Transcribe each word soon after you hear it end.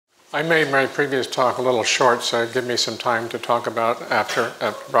I made my previous talk a little short, so give me some time to talk about after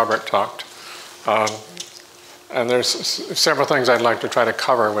Robert talked. And there's several things I'd like to try to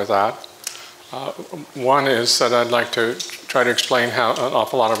cover with that. One is that I'd like to try to explain how an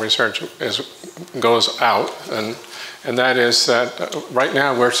awful lot of research goes out, and that is that right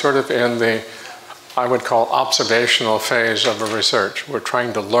now we're sort of in the, I would call, observational phase of a research. We're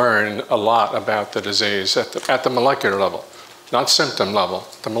trying to learn a lot about the disease at the molecular level, not symptom level,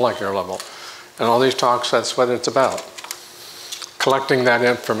 the molecular level. And all these talks, that's what it's about, collecting that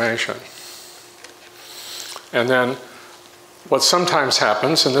information. And then what sometimes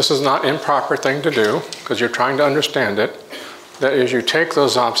happens, and this is not an improper thing to do, because you're trying to understand it, that is you take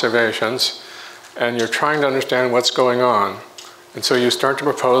those observations and you're trying to understand what's going on. And so you start to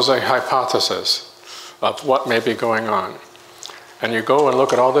propose a hypothesis of what may be going on. And you go and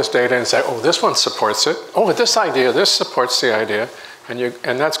look at all this data and say, oh, this one supports it. Oh, this idea, this supports the idea.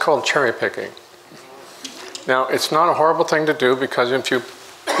 And that's called cherry picking. Now, it's not a horrible thing to do, because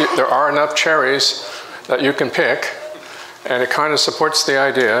there are enough cherries that you can pick, and it kind of supports the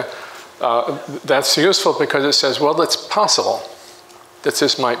idea. That's useful because it says, well, it's possible that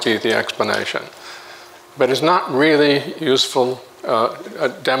this might be the explanation. But it's not really useful a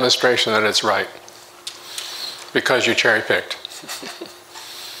demonstration that it's right, because you cherry picked.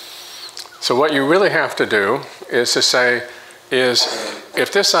 So what you really have to do is to say,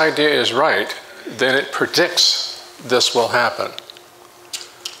 if this idea is right, then it predicts this will happen.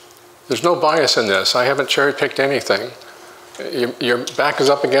 There's no bias in this. I haven't cherry picked anything. Your back is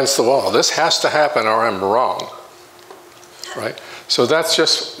up against the wall. This has to happen or I'm wrong, right? So that's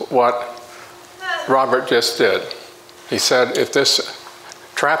just what Robert just did. He said, if this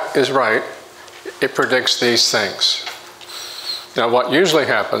trap is right, it predicts these things. Now, what usually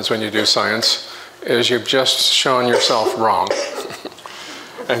happens when you do science is you've just shown yourself wrong.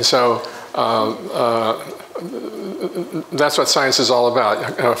 And so that's what science is all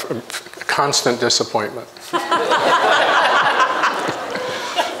about, constant disappointment.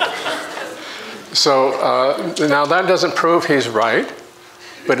 So now that doesn't prove he's right,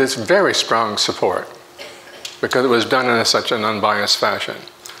 but it's very strong support, because it was done in such an unbiased fashion.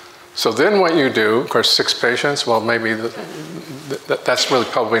 So then what you do, of course, 6 patients, well, maybe that's really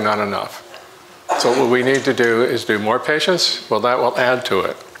probably not enough. So what we need to do is do more patients. Well, that will add to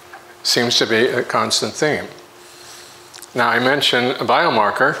it. Seems to be a constant theme. Now, I mentioned a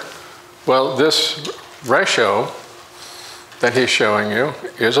biomarker. Well, this ratio that he's showing you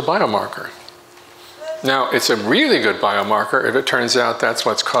is a biomarker. Now, it's a really good biomarker if it turns out that's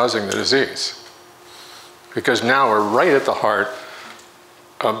what's causing the disease, because now we're right at the heart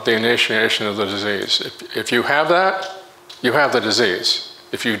of the initiation of the disease. If you have that, you have the disease.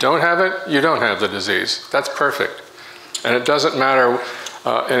 If you don't have it, you don't have the disease. That's perfect. And it doesn't matter,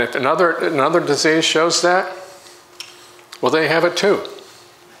 and if another disease shows that, well, they have it too.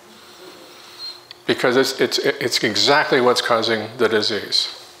 Because it's exactly what's causing the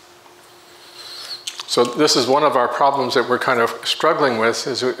disease. So this is one of our problems that we're kind of struggling with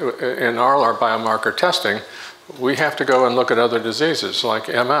is in all our biomarker testing. We have to go and look at other diseases like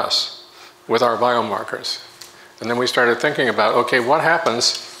MS with our biomarkers. And then we started thinking about, okay, what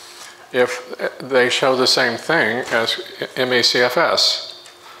happens if they show the same thing as ME/CFS?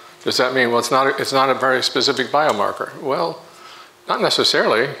 Does that mean, well, it's not a very specific biomarker? Well, not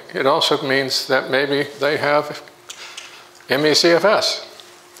necessarily. It also means that maybe they have ME/CFS.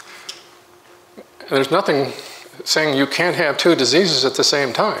 There's nothing saying you can't have 2 diseases at the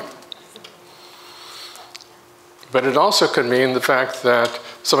same time. But it also could mean the fact that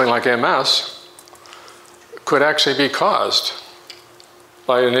something like MS could actually be caused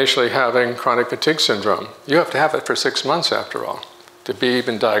by initially having chronic fatigue syndrome. You have to have it for 6 months, after all, to be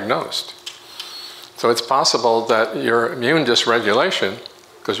even diagnosed. So it's possible that your immune dysregulation,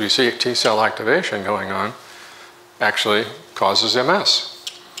 because we see T-cell activation going on, actually causes MS.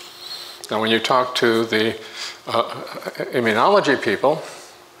 Now, when you talk to the immunology people,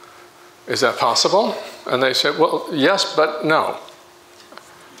 is that possible? And they said, well, yes, but no.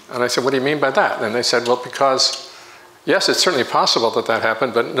 And I said, what do you mean by that? And they said, well, because, yes, it's certainly possible that that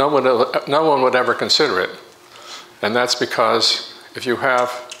happened, but no one would ever consider it. And that's because if you have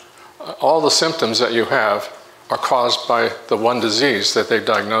all the symptoms that you have are caused by the one disease that they've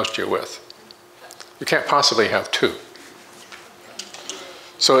diagnosed you with. You can't possibly have 2.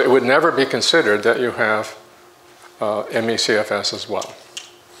 So it would never be considered that you have ME/CFS as well.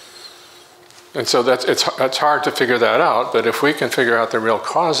 And so it's hard to figure that out, but if we can figure out the real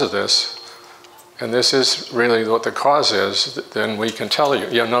cause of this, and this is really what the cause is, then we can tell you,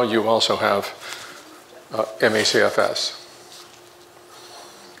 you know, you also have ME/CFS.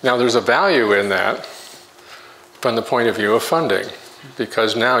 Now there's a value in that from the point of view of funding,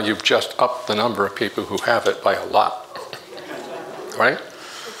 because now you've just upped the number of people who have it by a lot, right?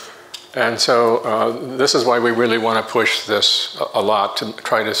 And so this is why we really want to push this a lot, to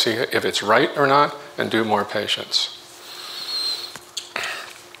try to see if it's right or not and do more patients.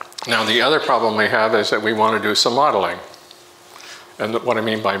 Now the other problem we have is that we want to do some modeling. And what I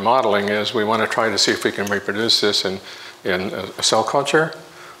mean by modeling is we want to try to see if we can reproduce this in a cell culture.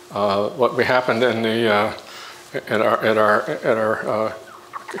 What we happened in the at our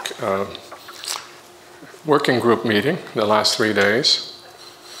working group meeting the last 3 days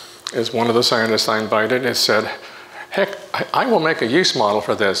is one of the scientists I invited and said, heck, I will make a yeast model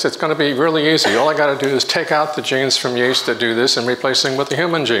for this. It's going to be really easy. All I got to do is take out the genes from yeast that do this and replace them with the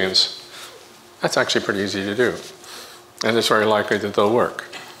human genes. That's actually pretty easy to do. And it's very likely that they'll work.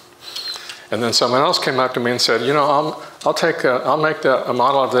 And then someone else came up to me and said, you know, I'll make a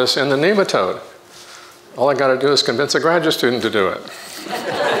model of this in the nematode. All I got to do is convince a graduate student to do it.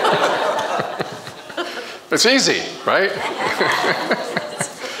 It's easy, right?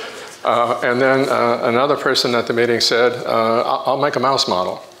 And then another person at the meeting said, I'll make a mouse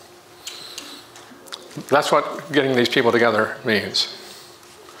model. That's what getting these people together means.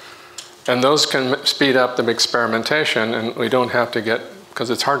 And those can speed up the experimentation, and we don't have to get, because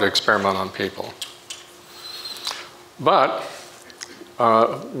it's hard to experiment on people. But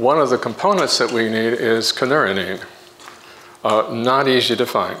one of the components that we need is kynurenine. Not easy to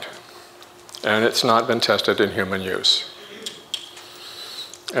find, and it's not been tested in human use.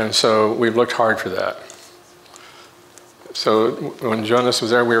 And so we've looked hard for that. So when Jonas was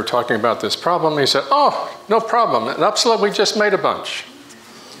there, we were talking about this problem. He said, oh, no problem. At Uppsala, we just made a bunch.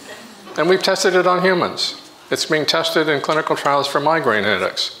 And we've tested it on humans. It's being tested in clinical trials for migraine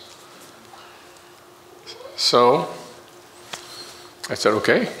headaches. So I said,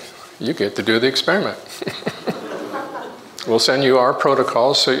 okay, you get to do the experiment. We'll send you our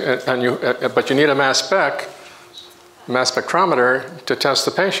protocols, but you need a mass spectrometer to test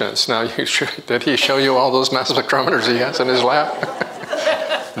the patients. Now, did he show you all those mass spectrometers he has in his lab?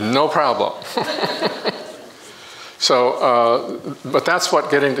 No problem. So, but that's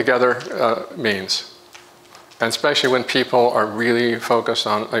what getting together means. And especially when people are really focused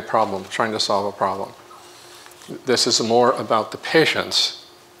on a problem, trying to solve a problem. This is more about the patients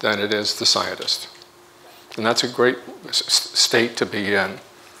than it is the scientist. And that's a great state to be in.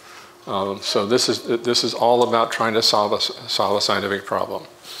 So this is all about trying to solve a scientific problem.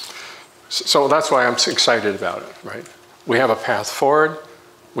 So that's why I'm excited about it, right? We have a path forward.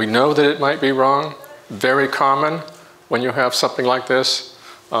 We know that it might be wrong. Very common when you have something like this,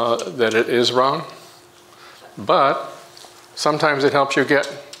 that it is wrong. But sometimes it helps you get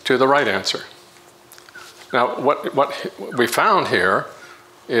to the right answer. Now, what we found here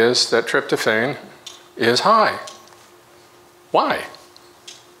is that tryptophan is high. Why?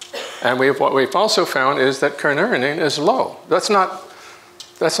 And what we've also found is that kynurenine is low. That's not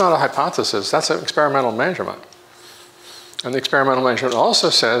a hypothesis, that's an experimental measurement. And the experimental measurement also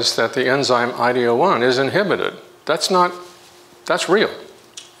says that the enzyme IDO1 is inhibited. That's real.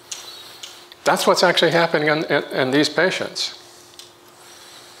 That's what's actually happening in these patients.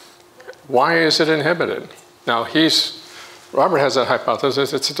 Why is it inhibited? Now Robert has a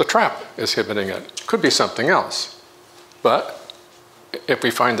hypothesis, it's the trap is inhibiting it. Could be something else. But if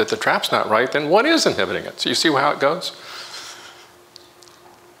we find that the trap's not right, then what is inhibiting it? So you see how it goes?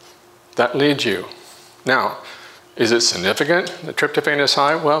 That leads you. Now, is it significant that tryptophan is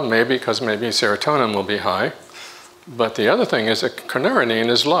high? Well, maybe, because maybe serotonin will be high. But the other thing is that kynurenine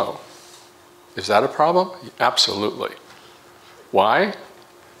is low. Is that a problem? Absolutely. Why?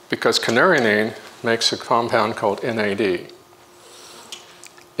 Because kynurenine makes a compound called NAD.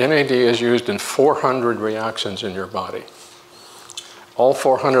 NAD is used in 400 reactions in your body. All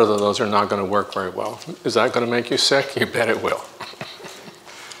 400 of those are not going to work very well. Is that going to make you sick? You bet it will.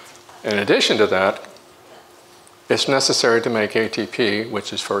 In addition to that, it's necessary to make ATP,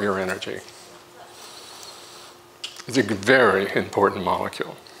 which is for your energy. It's a very important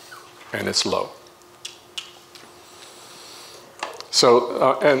molecule, and it's low.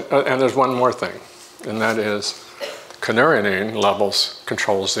 So, and there's one more thing, and that is kynurenine levels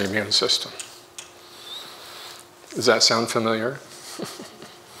controls the immune system. Does that sound familiar?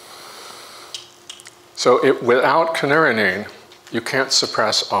 So without kynurenine, you can't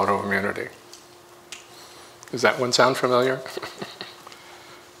suppress autoimmunity. Does that one sound familiar?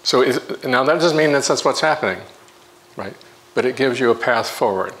 So now that doesn't mean that's what's happening, right? But it gives you a path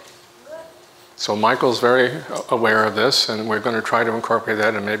forward. So Michael's very aware of this, and we're going to try to incorporate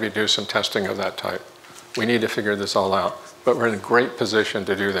that and maybe do some testing of that type. We need to figure this all out. but we're in a great position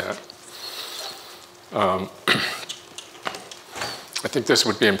to do that. I think this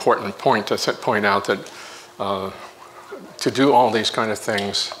would be an important point to point out that to do all these kind of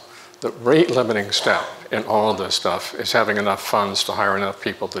things, the rate limiting step in all of this stuff is having enough funds to hire enough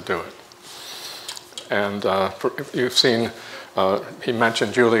people to do it. And you've seen, he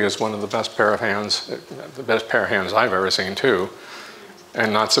mentioned Julie as one of the best pair of hands, the best pair of hands I've ever seen too.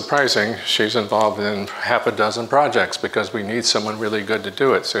 And not surprising, she's involved in half a dozen projects because we need someone really good to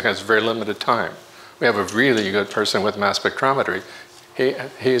do it, so he has very limited time. We have a really good person with mass spectrometry.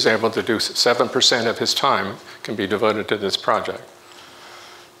 He's able to do 7% of his time can be devoted to this project.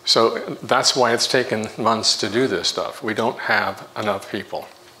 So that's why it's taken months to do this stuff. We don't have enough people.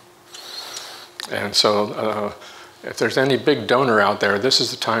 And so if there's any big donor out there, this is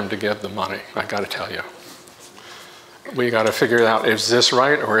the time to give the money, I gotta tell you. We gotta figure out, is this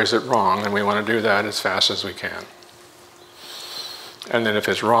right or is it wrong? And we wanna do that as fast as we can. And then if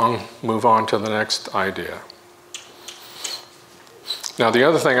it's wrong, move on to the next idea. Now, the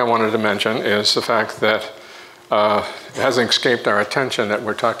other thing I wanted to mention is the fact that it hasn't escaped our attention that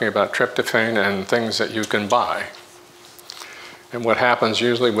we're talking about tryptophan and things that you can buy. And what happens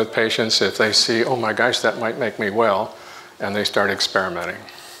usually with patients if they see, oh my gosh, that might make me well, and they start experimenting.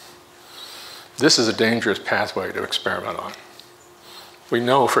 This is a dangerous pathway to experiment on. We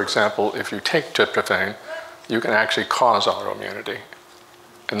know, for example, if you take tryptophan, you can actually cause autoimmunity.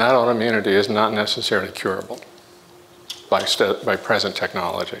 And that autoimmunity is not necessarily curable by present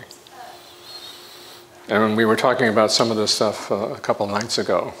technology. And we were talking about some of this stuff a couple nights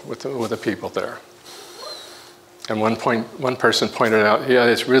ago with the people there. And one person pointed out, yeah,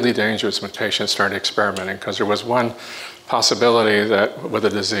 it's really dangerous when patients start experimenting because there was one possibility that with a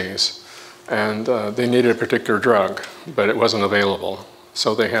disease, and they needed a particular drug, but it wasn't available.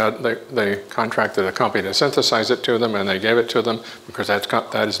 So they contracted a company to synthesize it to them, and they gave it to them because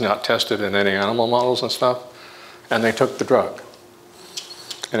that is not tested in any animal models and stuff. And they took the drug,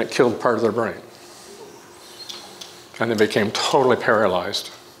 and it killed part of their brain. And they became totally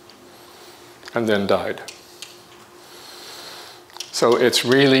paralyzed, and then died. So it's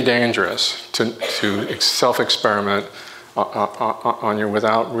really dangerous to self-experiment on you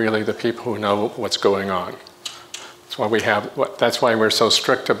without really the people who know what's going on. That's why we're so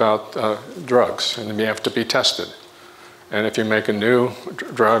strict about drugs, and they have to be tested. And if you make a new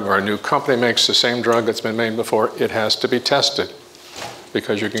drug or a new company makes the same drug that's been made before, it has to be tested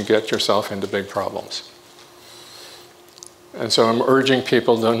because you can get yourself into big problems. And so I'm urging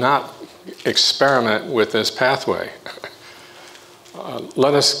people to not experiment with this pathway.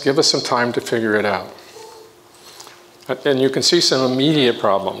 Give us some time to figure it out. And you can see some immediate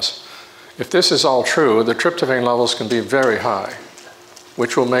problems. If this is all true, the tryptophan levels can be very high,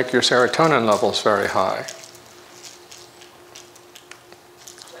 which will make your serotonin levels very high.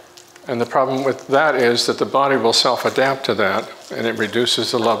 And the problem with that is that the body will self-adapt to that, and it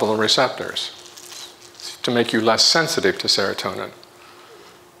reduces the level of receptors to make you less sensitive to serotonin.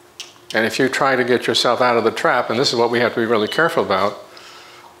 And if you try to get yourself out of the trap, and this is what we have to be really careful about,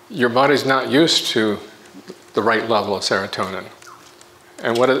 your body's not used to the right level of serotonin.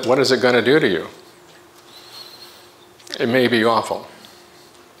 And what is it going to do to you? It may be awful.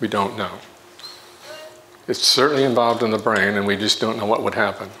 We don't know. It's certainly involved in the brain, and we just don't know what would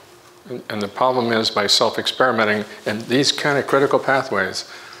happen. And the problem is, by self-experimenting in these kind of critical pathways,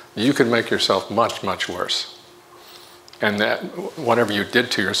 you can make yourself much, much worse. And that whatever you did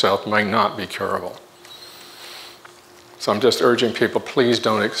to yourself might not be curable. So I'm just urging people, please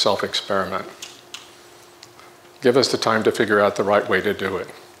don't self-experiment. Give us the time to figure out the right way to do it.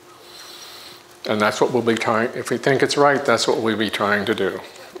 And that's what we'll be trying, if we think it's right, that's what we'll be trying to do.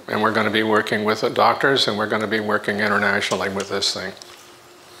 And we're going to be working with the doctors, and we're going to be working internationally with this thing.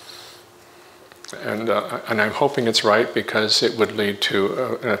 And I'm hoping it's right because it would lead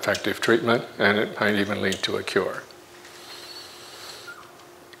to an effective treatment, and it might even lead to a cure.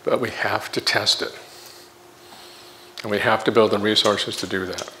 But we have to test it. And we have to build the resources to do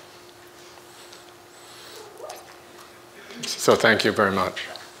that. So thank you very much.